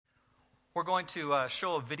We're going to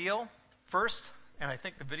show a video first, and I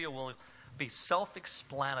think the video will be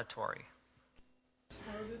self-explanatory.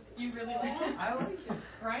 You really like it? I like it.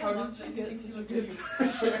 Ryan loves it. He thinks you look good.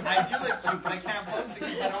 I do look cute, but I can't post it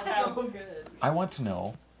because I don't have... So good. I want to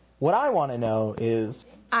know. What I want to know is...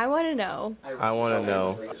 I want to know. I want to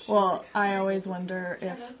know. Well, I always wonder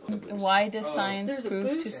if... Why does science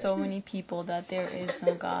prove to so many people that there is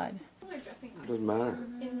no God? It doesn't matter.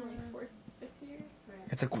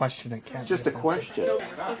 It's a question. It can't It's just be a an question.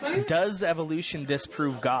 answer. Does evolution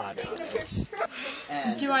disprove God?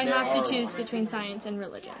 Do I have to choose between science and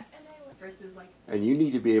religion? And you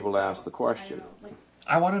need to be able to ask the question.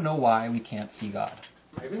 I want to know why we can't see God.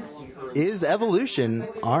 Is evolution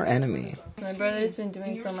our enemy? My brother's been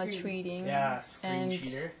doing so much reading, and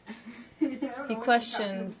he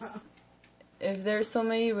questions if there's so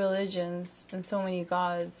many religions and so many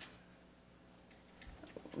gods,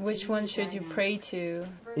 which one should you pray to?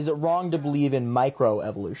 Is it wrong to believe in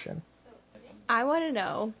microevolution? I want to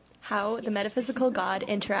know how the metaphysical God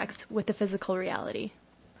interacts with the physical reality.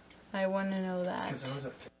 I want to know that.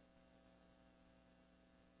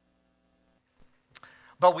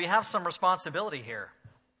 But we have some responsibility here.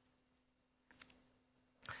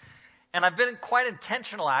 And I've been quite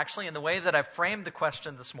intentional, actually, in the way that I've framed the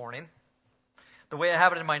question this morning. The way I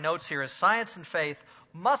have it in my notes here is science and faith,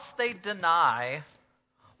 must they deny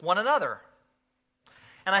one another?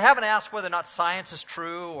 And I haven't asked whether or not science is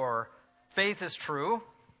true or faith is true.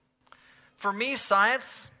 For me,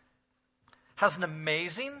 science has an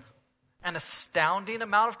amazing and astounding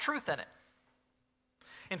amount of truth in it.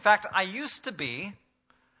 In fact, I used to be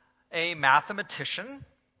a mathematician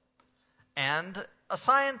and a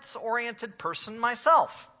science-oriented person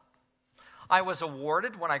myself. I was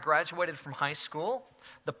awarded, when I graduated from high school,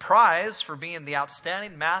 the prize for being the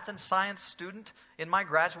outstanding math and science student in my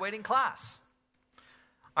graduating class.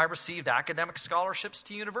 I received academic scholarships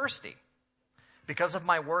to university because of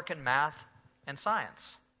my work in math and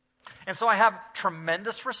science. And so I have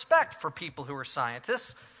tremendous respect for people who are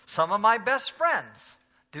scientists. Some of my best friends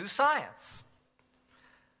do science.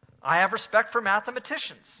 I have respect for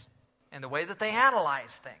mathematicians and the way that they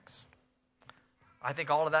analyze things. I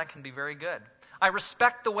think all of that can be very good. I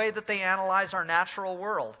respect the way that they analyze our natural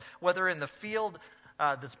world, whether in the field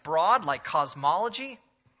that's broad, like cosmology,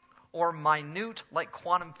 or minute, like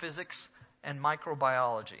quantum physics and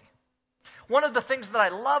microbiology. One of the things that I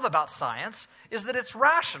love about science is that it's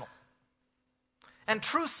rational and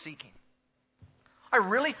truth-seeking. I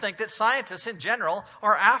really think that scientists in general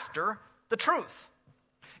are after the truth.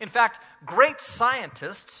 In fact, great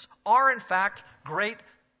scientists are, in fact, great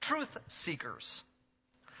truth seekers.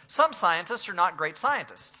 Some scientists are not great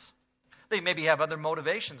scientists. They maybe have other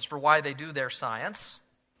motivations for why they do their science,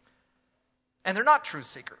 and they're not truth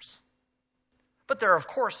seekers. But there are, of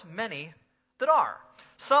course, many that are.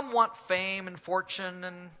 Some want fame and fortune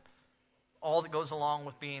and all that goes along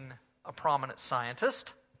with being a prominent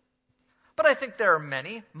scientist. But I think there are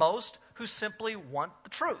many, most, who simply want the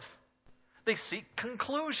truth. They seek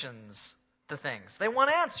conclusions to things. They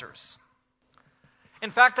want answers. In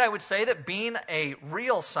fact, I would say that being a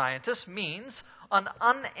real scientist means an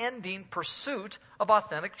unending pursuit of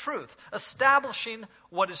authentic truth, establishing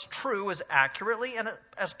what is true as accurately and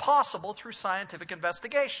as possible through scientific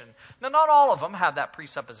investigation. Now, not all of them have that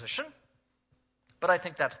presupposition, but I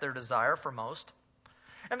think that's their desire for most.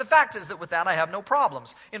 And the fact is that with that I have no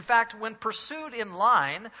problems. In fact, when pursued in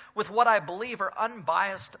line with what I believe are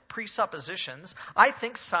unbiased presuppositions, I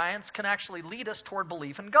think science can actually lead us toward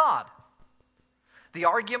belief in God. The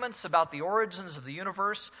arguments about the origins of the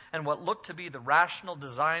universe and what looked to be the rational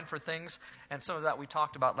design for things, and some of that we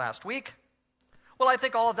talked about last week, well, I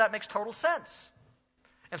think all of that makes total sense.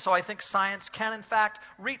 And so I think science can, in fact,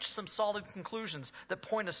 reach some solid conclusions that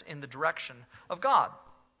point us in the direction of God.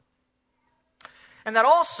 And that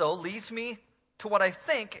also leads me to what I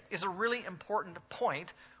think is a really important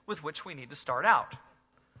point with which we need to start out.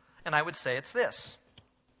 And I would say it's this.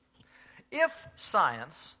 If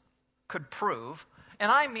science could prove,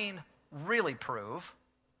 and I mean really prove,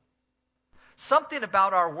 something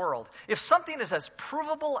about our world, if something is as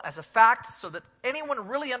provable as a fact so that anyone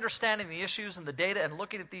really understanding the issues and the data and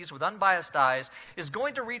looking at these with unbiased eyes is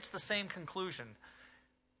going to reach the same conclusion,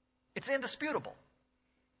 it's indisputable.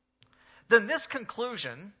 Then this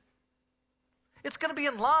conclusion, it's going to be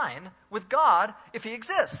in line with God if He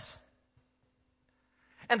exists.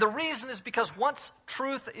 And the reason is because once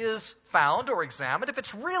truth is found or examined, if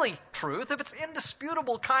it's really truth, if it's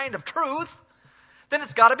indisputable kind of truth, then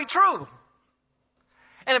it's got to be true.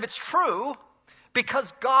 And if it's true,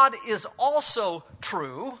 because God is also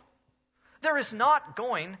true, There is not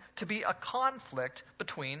going to be a conflict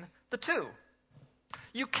between the two.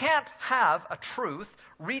 You can't have a truth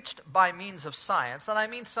reached by means of science, and I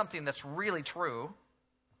mean something that's really true,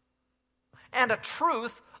 and a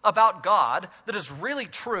truth about God that is really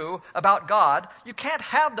true about God. You can't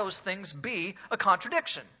have those things be a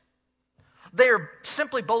contradiction. They are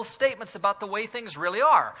simply both statements about the way things really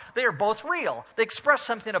are. They are both real. They express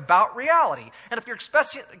something about reality. And if you're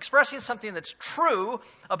expressing something that's true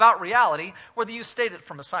about reality, whether you state it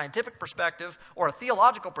from a scientific perspective or a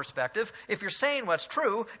theological perspective, if you're saying what's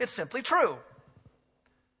true, it's simply true.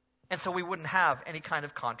 And so we wouldn't have any kind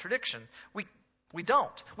of contradiction. We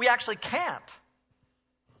don't. We actually can't.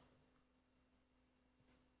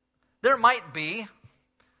 There might be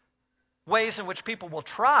ways in which people will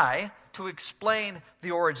try to explain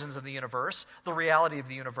the origins of the universe, the reality of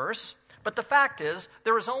the universe, but the fact is,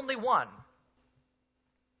 there is only one.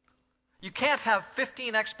 You can't have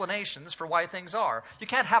 15 explanations for why things are. You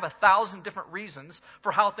can't have 1,000 different reasons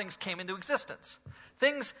for how things came into existence.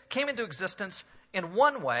 Things came into existence in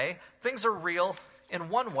one way, things are real in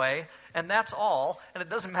one way, and that's all, and it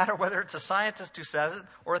doesn't matter whether it's a scientist who says it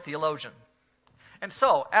or a theologian. And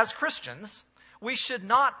so, as Christians, we should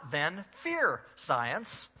not then fear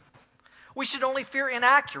science. We should only fear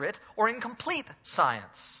inaccurate or incomplete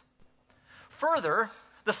science. Further,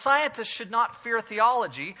 the scientists should not fear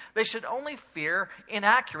theology. They should only fear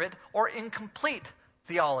inaccurate or incomplete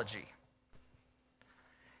theology.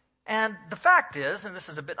 And the fact is, and this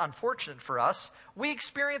is a bit unfortunate for us, we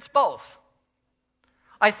experience both.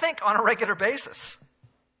 I think on a regular basis.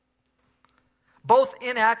 Both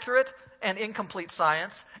inaccurate and incomplete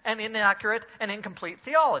science, and inaccurate and incomplete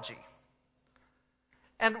theology.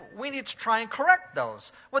 And we need to try and correct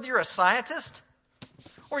those. Whether you're a scientist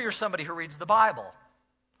or you're somebody who reads the Bible,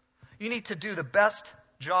 you need to do the best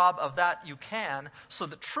job of that you can so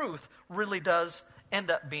that truth really does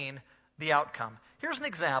end up being the outcome. Here's an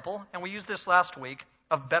example, and we used this last week,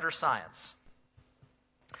 of better science.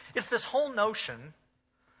 It's this whole notion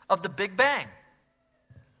of the Big Bang.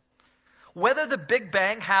 Whether the Big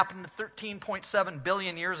Bang happened 13.7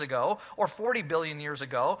 billion years ago, or 40 billion years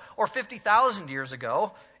ago, or 50,000 years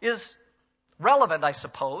ago is relevant, I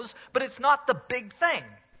suppose, but it's not the big thing.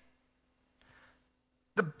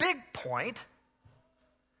 The big point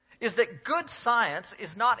is that good science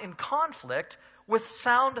is not in conflict with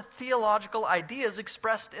sound theological ideas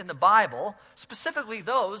expressed in the Bible, specifically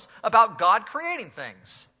those about God creating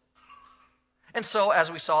things. And so, as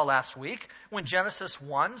we saw last week, when Genesis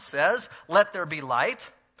 1 says, "Let there be light,"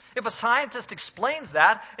 if a scientist explains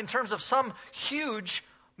that in terms of some huge,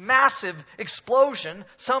 massive explosion,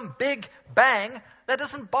 some big bang, that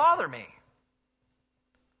doesn't bother me.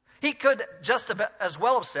 He could just as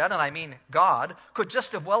well have said, and I mean God, could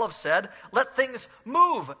just as well have said, "Let things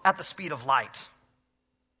move at the speed of light."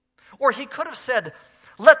 Or he could have said,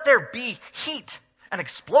 "Let there be heat and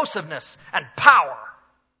explosiveness and power."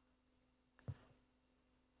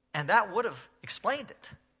 And that would have explained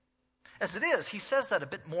it. As it is, he says that a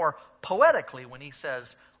bit more poetically when he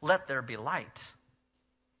says, "Let there be light."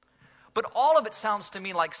 But all of it sounds to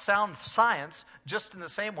me like sound science, just in the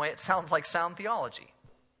same way it sounds like sound theology.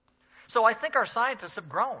 So I think our scientists have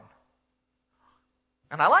grown.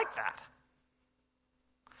 And I like that.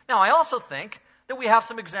 Now, I also think that we have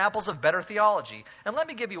some examples of better theology. And let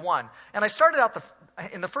me give you one. And I started out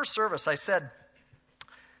in the first service, I said,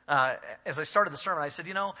 as I started the sermon, I said,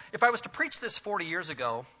 if I was to preach this 40 years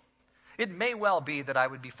ago, it may well be that I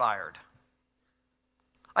would be fired.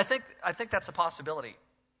 I think that's a possibility.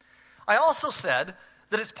 I also said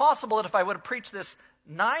that it's possible that if I would have preached this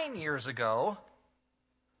 9 years ago,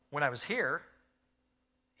 when I was here,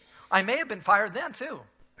 I may have been fired then too.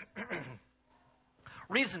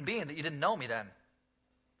 Reason being that you didn't know me then.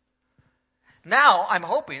 Now, I'm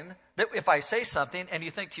hoping that if I say something and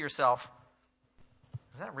you think to yourself,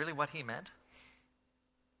 is that really what he meant?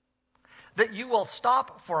 That you will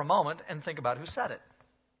stop for a moment and think about who said it.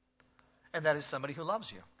 And that is somebody who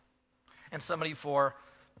loves you. And somebody for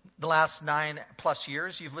the last 9+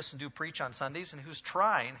 years you've listened to preach on Sundays and who's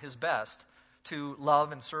trying his best to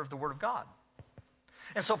love and serve the Word of God.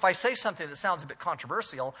 And so if I say something that sounds a bit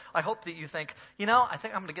controversial, I hope that you think, I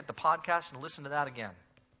think I'm going to get the podcast and listen to that again.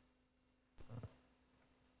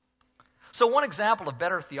 So one example of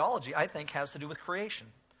better theology, I think, has to do with creation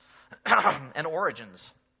and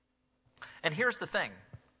origins. And here's the thing.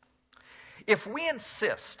 If we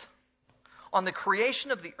insist on the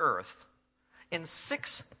creation of the earth in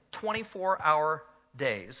 6 24-hour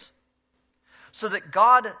days, so that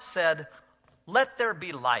God said, "Let there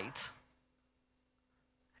be light,"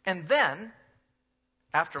 and then,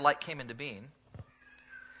 after light came into being,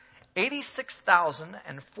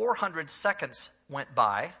 86,400 seconds went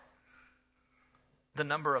by, the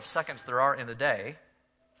number of seconds there are in a day.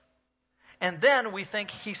 And then we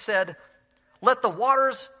think he said, let the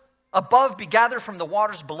waters above be gathered from the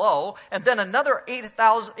waters below. And then another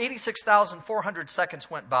 86,400 seconds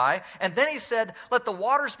went by. And then he said, let the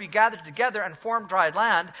waters be gathered together and form dry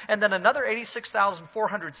land. And then another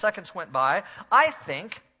 86,400 seconds went by. I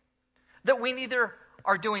think that we neither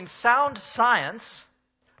are doing sound science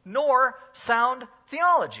nor sound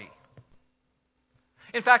theology.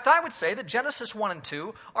 In fact, I would say that Genesis 1 and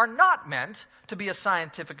 2 are not meant to be a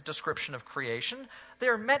scientific description of creation. They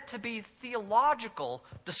are meant to be theological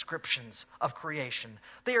descriptions of creation.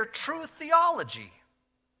 They are true theology.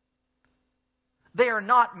 They are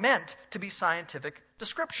not meant to be scientific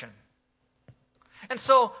description. And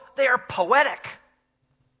so they are poetic.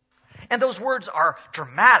 And those words are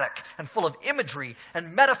dramatic and full of imagery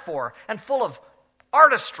and metaphor and full of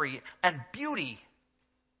artistry and beauty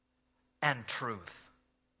and truth.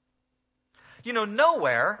 You know,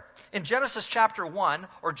 nowhere in Genesis chapter 1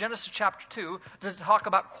 or Genesis chapter 2 does it talk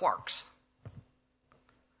about quarks.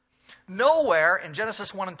 Nowhere in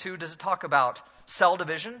Genesis 1 and 2 does it talk about cell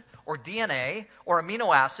division or DNA or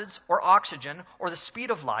amino acids or oxygen or the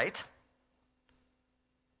speed of light.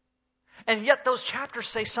 And yet those chapters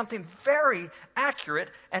say something very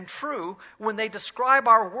accurate and true when they describe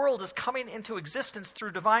our world as coming into existence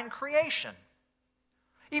through divine creation,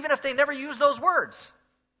 even if they never use those words.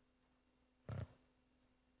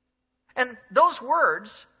 And those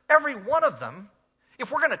words, every one of them,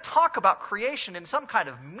 if we're going to talk about creation in some kind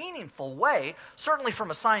of meaningful way, certainly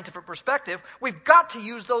from a scientific perspective, we've got to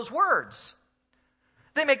use those words.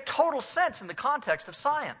 They make total sense in the context of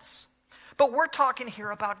science. But we're talking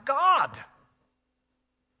here about God.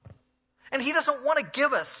 And He doesn't want to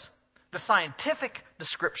give us the scientific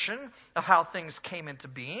description of how things came into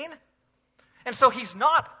being. And so He's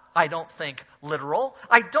not, I don't think, literal.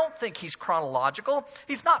 I don't think He's chronological.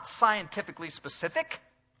 He's not scientifically specific.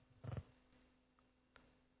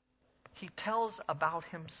 He tells about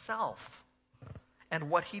Himself and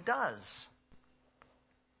what He does.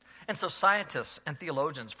 And so scientists and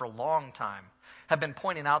theologians for a long time have been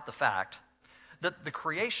pointing out the fact that the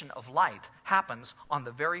creation of light happens on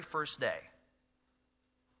the very first day.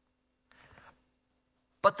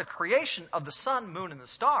 But the creation of the sun, moon, and the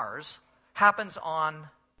stars happens on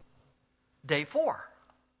day 4.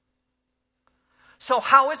 So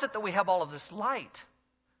how is it that we have all of this light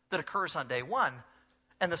that occurs on day 1,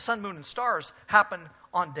 and the sun, moon, and stars happen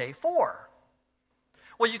on day 4?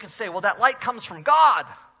 Well, you can say, well, that light comes from God,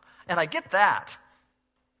 and I get that.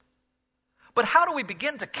 But how do we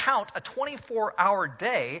begin to count a 24-hour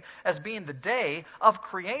day as being the day of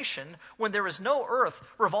creation when there is no earth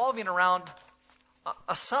revolving around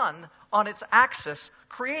a sun on its axis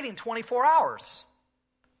creating 24 hours?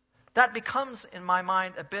 That becomes, in my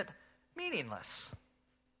mind, a bit meaningless.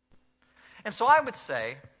 And so I would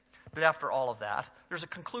say that after all of that, there's a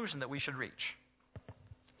conclusion that we should reach.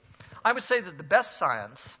 I would say that the best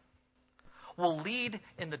science will lead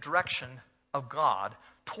in the direction of God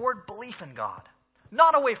toward belief in God,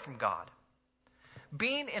 not away from God.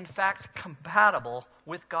 Being, in fact, compatible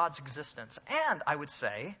with God's existence. And, I would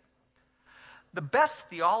say, the best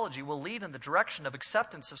theology will lead in the direction of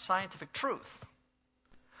acceptance of scientific truth.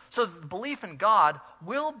 So that the belief in God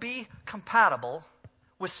will be compatible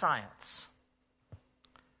with science.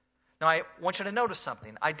 Now, I want you to notice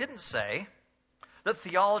something. I didn't say that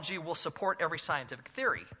theology will support every scientific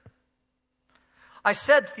theory. I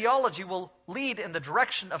said theology will lead in the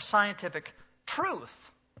direction of scientific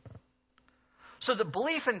truth. So that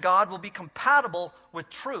belief in God will be compatible with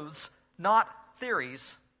truths, not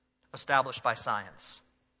theories established by science.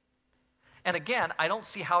 And again, I don't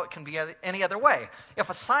see how it can be any other way.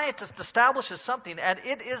 If a scientist establishes something and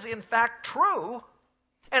it is in fact true,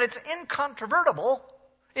 and it's incontrovertible,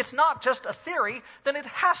 it's not just a theory, then it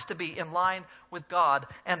has to be in line with God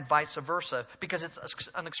and vice versa, because it's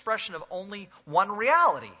an expression of only one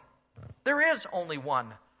reality. There is only one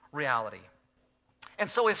reality. And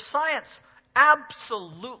so if science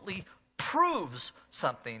absolutely proves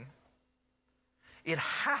something, it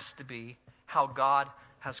has to be how God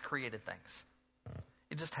has created things.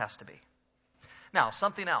 It just has to be. Now,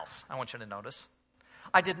 something else I want you to notice.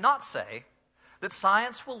 I did not say that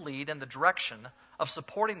science will lead in the direction of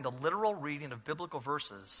supporting the literal reading of biblical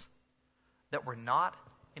verses that were not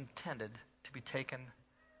intended to be taken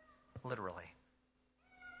literally.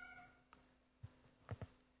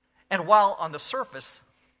 And while on the surface,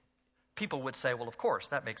 people would say, well, of course,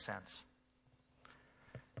 that makes sense.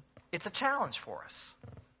 It's a challenge for us.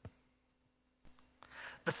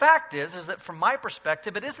 The fact is that from my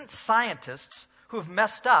perspective, it isn't scientists who have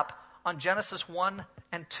messed up on Genesis 1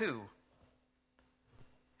 and 2.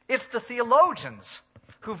 It's the theologians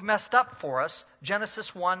who've messed up for us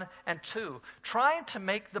Genesis 1 and 2, trying to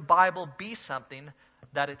make the Bible be something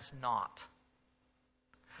that it's not.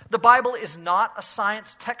 The Bible is not a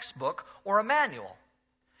science textbook or a manual.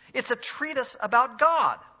 It's a treatise about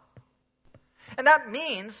God. And that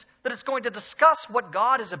means that it's going to discuss what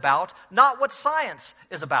God is about, not what science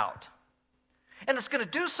is about. And it's going to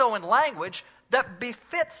do so in language that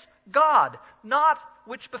befits God, not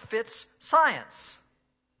which befits science.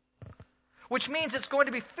 Which means it's going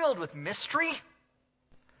to be filled with mystery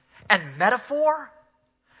and metaphor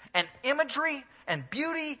and imagery and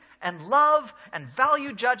beauty and love and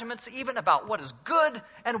value judgments even about what is good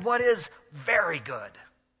and what is very good.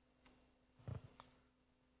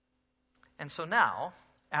 And so now,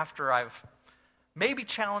 after I've maybe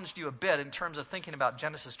challenged you a bit in terms of thinking about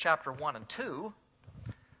Genesis chapter 1 and 2,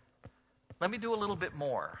 let me do a little bit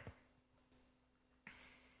more.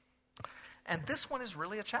 And this one is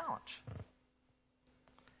really a challenge.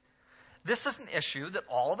 This is an issue that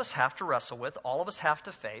all of us have to wrestle with, all of us have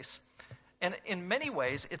to face, and in many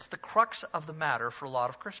ways, it's the crux of the matter for a lot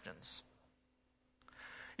of Christians.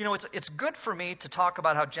 You know, it's good for me to talk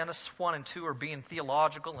about how Genesis 1 and 2 are being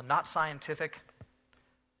theological and not scientific,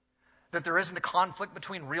 that there isn't a conflict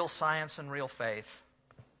between real science and real faith.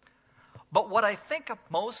 But what I think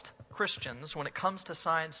most Christians, when it comes to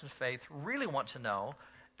science and faith, really want to know,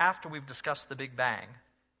 after we've discussed the Big Bang,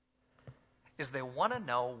 is they want to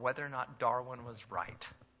know whether or not Darwin was right.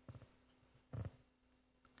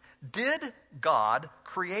 Did God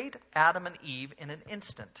create Adam and Eve in an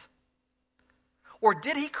instant? Or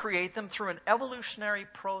did he create them through an evolutionary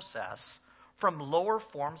process from lower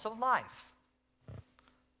forms of life?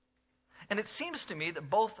 And it seems to me that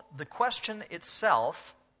both the question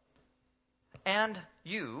itself and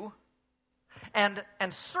you, and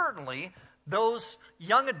certainly those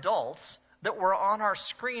young adults that were on our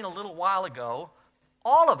screen a little while ago,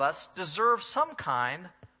 all of us deserve some kind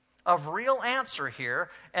of real answer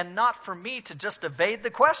here, and not for me to just evade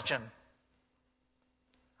the question.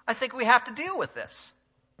 I think we have to deal with this.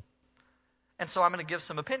 And so I'm going to give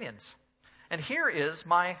some opinions. And here is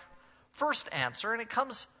my first answer, and it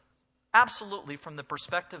comes absolutely from the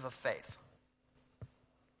perspective of faith.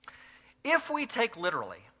 If we take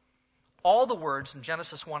literally all the words in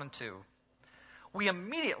Genesis 1 and 2, we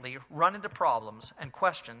immediately run into problems and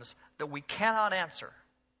questions that we cannot answer,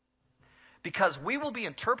 because we will be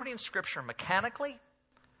interpreting Scripture mechanically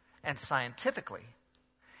and scientifically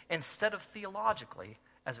instead of theologically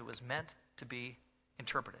as it was meant to be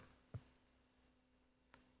interpreted.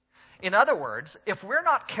 In other words, if we're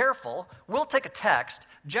not careful, we'll take a text,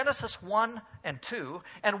 Genesis 1 and 2,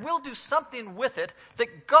 and we'll do something with it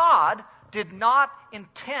that God did not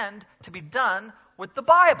intend to be done with the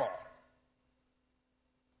Bible.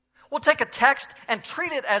 We'll take a text and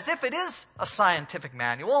treat it as if it is a scientific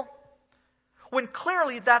manual, when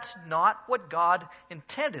clearly that's not what God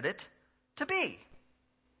intended it to be.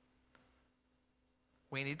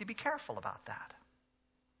 We need to be careful about that.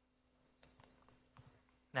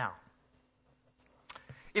 Now,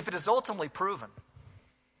 if it is ultimately proven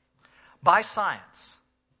by science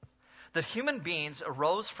that human beings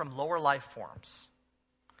arose from lower life forms,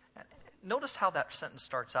 notice how that sentence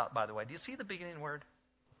starts out, by the way. Do you see the beginning word?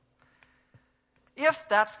 If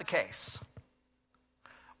that's the case,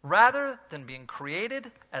 rather than being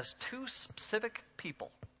created as two specific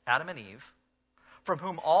people, Adam and Eve, from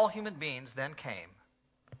whom all human beings then came,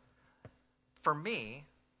 for me,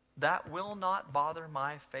 that will not bother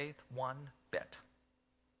my faith one bit.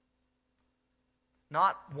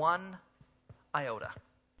 Not one iota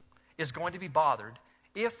is going to be bothered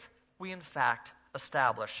if we in fact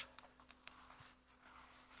establish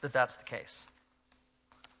that that's the case.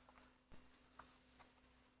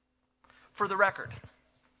 For the record,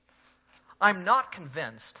 I'm not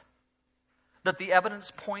convinced that the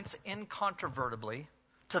evidence points incontrovertibly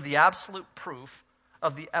to the absolute proof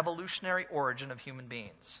of the evolutionary origin of human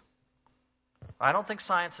beings. I don't think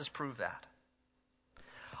science has proved that.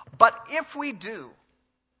 But if we do,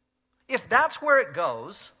 if that's where it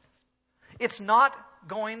goes, it's not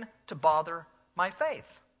going to bother my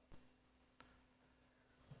faith.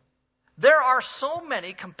 There are so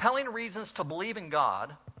many compelling reasons to believe in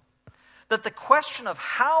God that the question of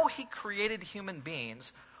how he created human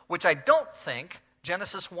beings, which I don't think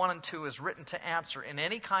Genesis 1 and 2 is written to answer in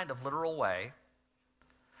any kind of literal way,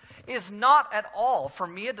 is not at all for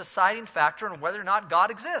me a deciding factor in whether or not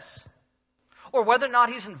God exists, or whether or not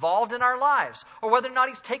He's involved in our lives, or whether or not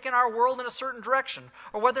He's taken our world in a certain direction,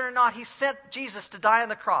 or whether or not He sent Jesus to die on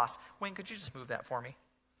the cross. Wayne, could you just move that for me?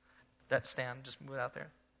 That stand, just move it out there.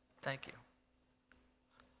 Thank you.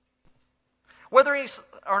 Whether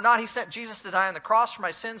or not He sent Jesus to die on the cross for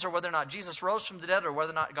my sins, or whether or not Jesus rose from the dead, or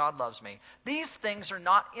whether or not God loves me. These things are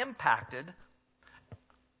not impacted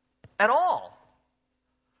at all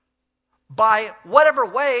by whatever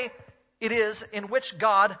way it is in which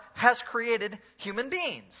God has created human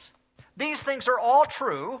beings. These things are all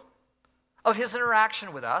true of His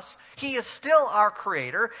interaction with us. He is still our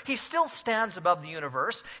Creator. He still stands above the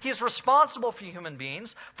universe. He is responsible for human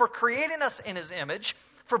beings, for creating us in His image,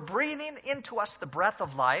 for breathing into us the breath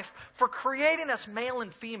of life, for creating us male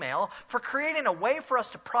and female, for creating a way for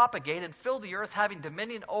us to propagate and fill the earth, having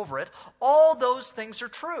dominion over it. All those things are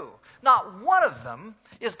true. Not one of them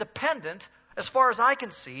is dependent, as far as I can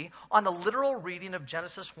see, on the literal reading of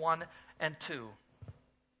Genesis 1 and 2.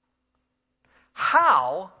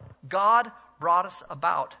 How God brought us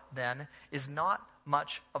about, then, is not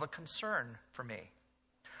much of a concern for me.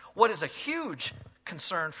 What is a huge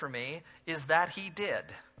concern for me is that He did.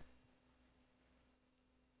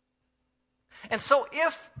 And so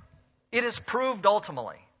if it is proved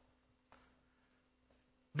ultimately,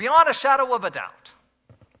 beyond a shadow of a doubt,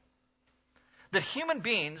 that human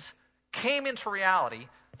beings came into reality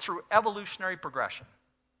through evolutionary progression,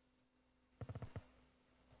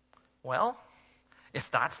 well,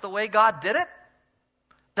 if that's the way God did it,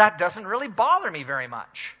 that doesn't really bother me very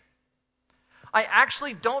much. I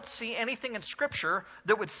actually don't see anything in Scripture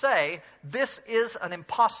that would say this is an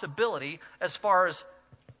impossibility as far as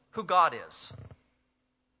who God is.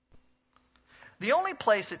 The only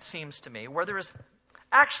place, it seems to me, where there is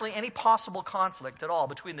actually any possible conflict at all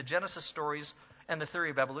between the Genesis stories and the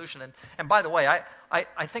theory of evolution, and by the way,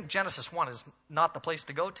 I think Genesis 1 is not the place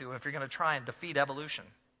to go to if you're going to try and defeat evolution.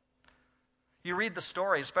 You read the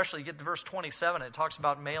story, especially you get to verse 27, it talks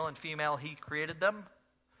about male and female, He created them.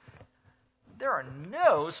 There are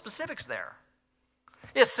no specifics there.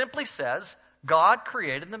 It simply says God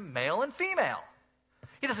created them male and female.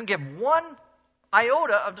 He doesn't give one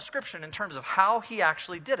iota of description in terms of how He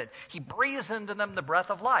actually did it. He breathes into them the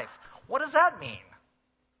breath of life. What does that mean?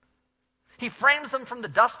 He frames them from the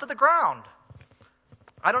dust of the ground.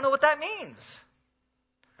 I don't know what that means.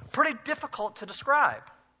 Pretty difficult to describe.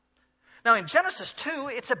 Now in Genesis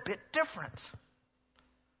 2, it's a bit different.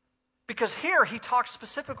 Because here He talks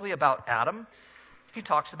specifically about Adam. He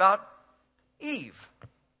talks about Eve.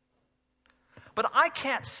 But I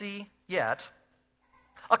can't see yet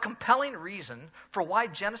a compelling reason for why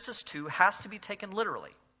Genesis 2 has to be taken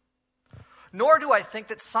literally. Nor do I think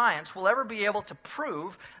that science will ever be able to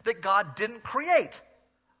prove that God didn't create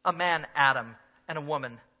a man, Adam, and a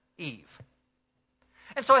woman, Eve.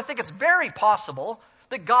 And so I think it's very possible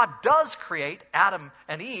that God does create Adam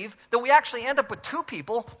and Eve, that we actually end up with two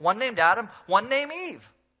people, one named Adam, one named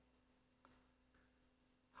Eve.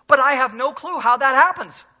 But I have no clue how that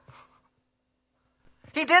happens.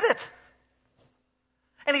 He did it.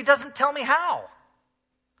 And He doesn't tell me how.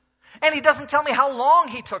 And He doesn't tell me how long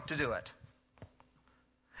He took to do it.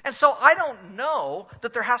 And so I don't know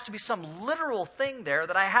that there has to be some literal thing there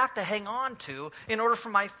that I have to hang on to in order for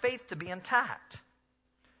my faith to be intact.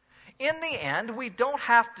 In the end, we don't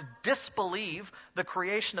have to disbelieve the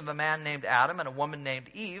creation of a man named Adam and a woman named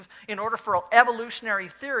Eve in order for evolutionary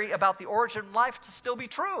theory about the origin of life to still be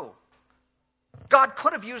true. God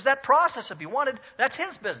could have used that process if He wanted. That's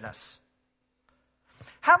His business.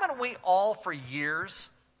 Haven't we all for years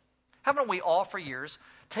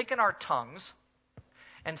taken our tongues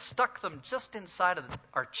and stuck them just inside of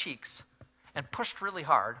our cheeks and pushed really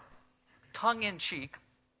hard, tongue in cheek?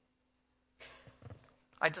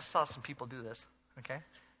 I just saw some people do this, okay?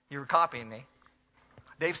 You were copying me.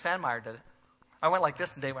 Dave Sandmeyer did it. I went like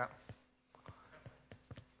this and Dave went.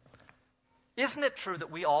 Isn't it true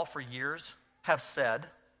that we all for years have said,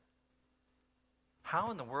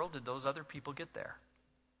 how in the world did those other people get there?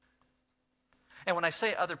 And when I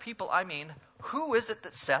say other people, I mean, who is it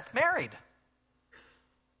that Seth married?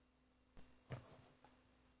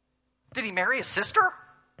 Did he marry his sister?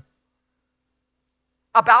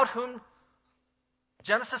 About whom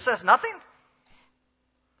Genesis says nothing?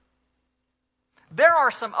 There are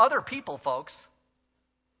some other people, folks,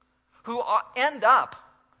 who end up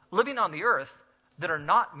living on the earth that are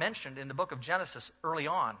not mentioned in the book of Genesis early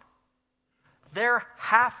on. There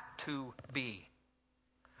have to be.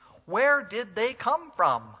 Where did they come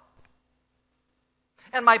from?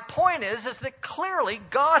 And my point is that clearly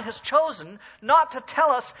God has chosen not to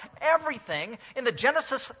tell us everything in the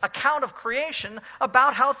Genesis account of creation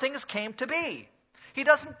about how things came to be. He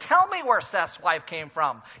doesn't tell me where Seth's wife came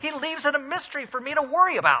from. He leaves it a mystery for me to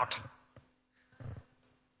worry about.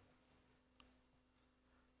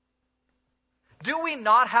 Do we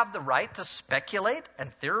not have the right to speculate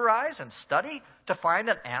and theorize and study to find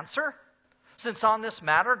an answer? Since on this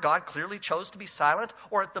matter, God clearly chose to be silent,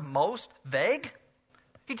 or at the most, vague.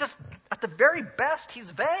 At the very best, he's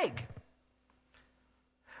vague.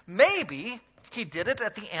 Maybe he did it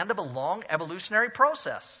at the end of a long evolutionary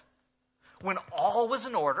process. When all was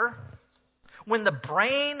in order, when the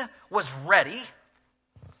brain was ready,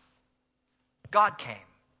 God came.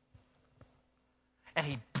 And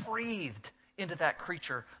he breathed into that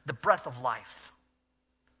creature the breath of life.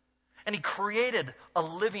 And he created a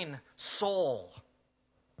living soul.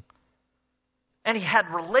 And he had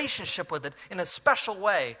relationship with it in a special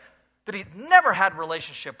way that he'd never had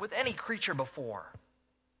relationship with any creature before.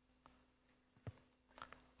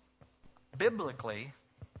 Biblically,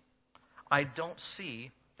 I don't see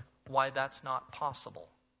why that's not possible.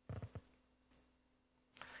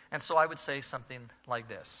 And so I would say something like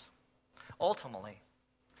this. Ultimately,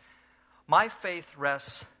 my faith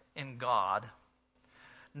rests in God,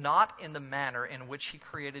 not in the manner in which he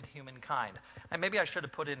created humankind. And maybe I should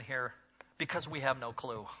have put in here, because we have no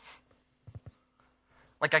clue.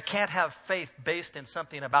 Like I can't have faith based in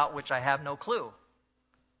something about which I have no clue.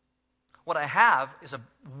 What I have is a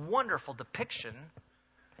wonderful depiction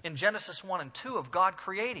in Genesis 1 and 2 of God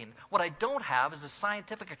creating. What I don't have is a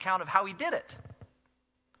scientific account of how he did it.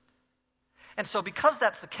 And so because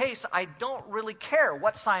that's the case, I don't really care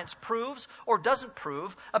what science proves or doesn't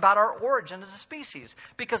prove about our origin as a species.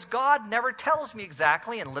 Because God never tells me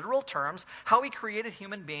exactly in literal terms how he created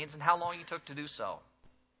human beings and how long he took to do so.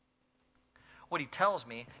 What he tells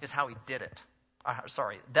me is how he did it.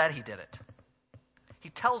 That he did it. He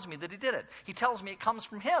tells me that he did it. He tells me it comes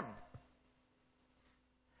from him.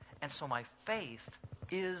 And so my faith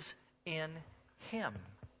is in him,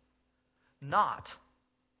 not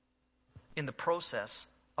in the process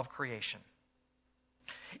of creation.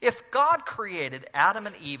 If God created Adam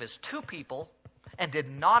and Eve as two people and did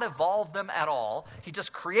not evolve them at all, he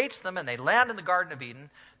just creates them and they land in the Garden of Eden,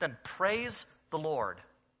 then praise the Lord.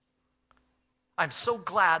 I'm so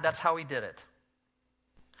glad that's how he did it.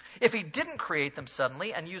 If he didn't create them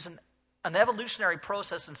suddenly and use an evolutionary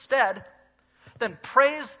process instead, then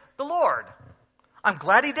praise the Lord. I'm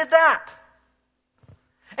glad he did that.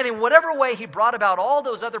 And in whatever way he brought about all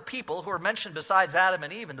those other people who are mentioned besides Adam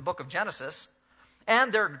and Eve in the book of Genesis,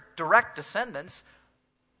 and their direct descendants,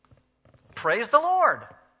 praise the Lord.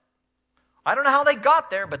 I don't know how they got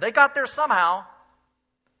there, but they got there somehow.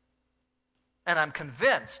 And I'm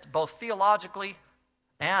convinced, both theologically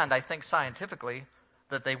and I think scientifically,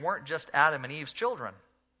 that they weren't just Adam and Eve's children.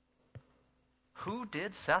 Who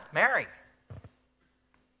did Seth marry?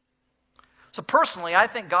 So personally, I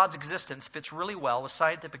think God's existence fits really well with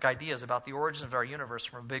scientific ideas about the origins of our universe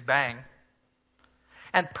from a Big Bang.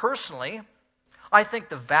 And personally, I think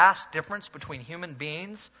the vast difference between human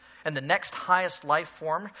beings and the next highest life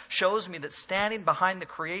form shows me that standing behind the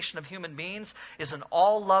creation of human beings is an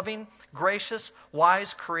all-loving, gracious,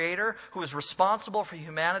 wise creator who is responsible for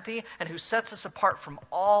humanity and who sets us apart from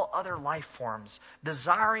all other life forms,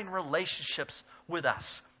 desiring relationships with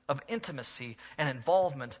us of intimacy and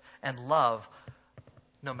involvement and love,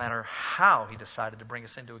 no matter how he decided to bring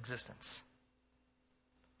us into existence.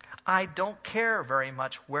 I don't care very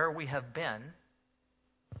much where we have been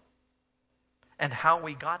and how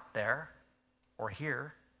we got there or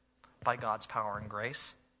here by God's power and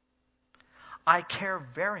grace. I care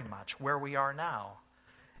very much where we are now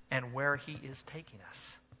and where he is taking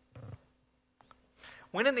us.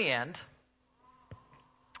 When in the end,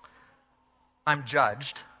 I'm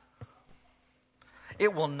judged,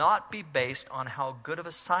 it will not be based on how good of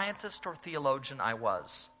a scientist or theologian I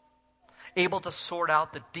was, able to sort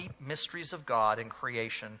out the deep mysteries of God and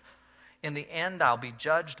creation. In the end, I'll be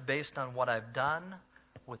judged based on what I've done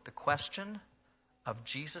with the question of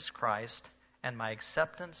Jesus Christ and my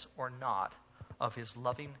acceptance or not of his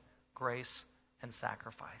loving grace and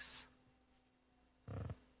sacrifice.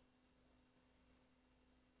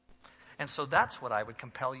 And so that's what I would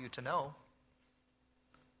compel you to know.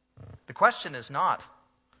 The question is not,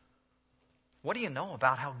 what do you know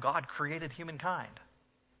about how God created humankind?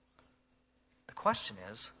 The question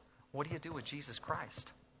is, what do you do with Jesus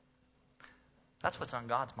Christ? That's what's on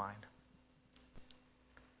God's mind.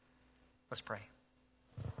 Let's pray.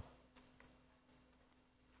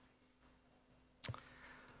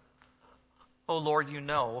 Oh Lord, you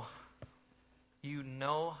know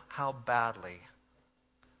how badly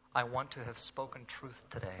I want to have spoken truth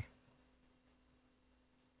today.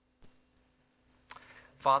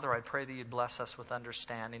 Father, I pray that you'd bless us with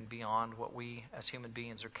understanding beyond what we as human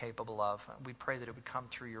beings are capable of. We pray that it would come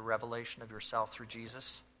through your revelation of yourself through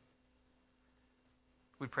Jesus.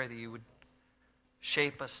 We pray that you would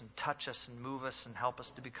shape us and touch us and move us and help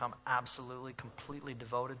us to become absolutely, completely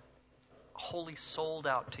devoted, wholly sold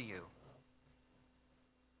out to you.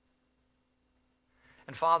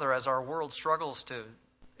 And Father, as our world struggles to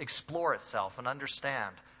explore itself and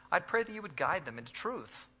understand, I pray that you would guide them into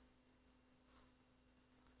truth.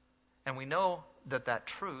 And we know that that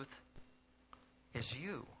truth is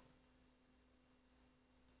you.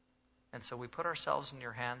 And so we put ourselves in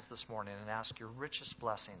your hands this morning and ask your richest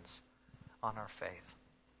blessings on our faith.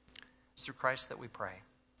 It's through Christ that we pray.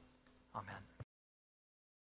 Amen.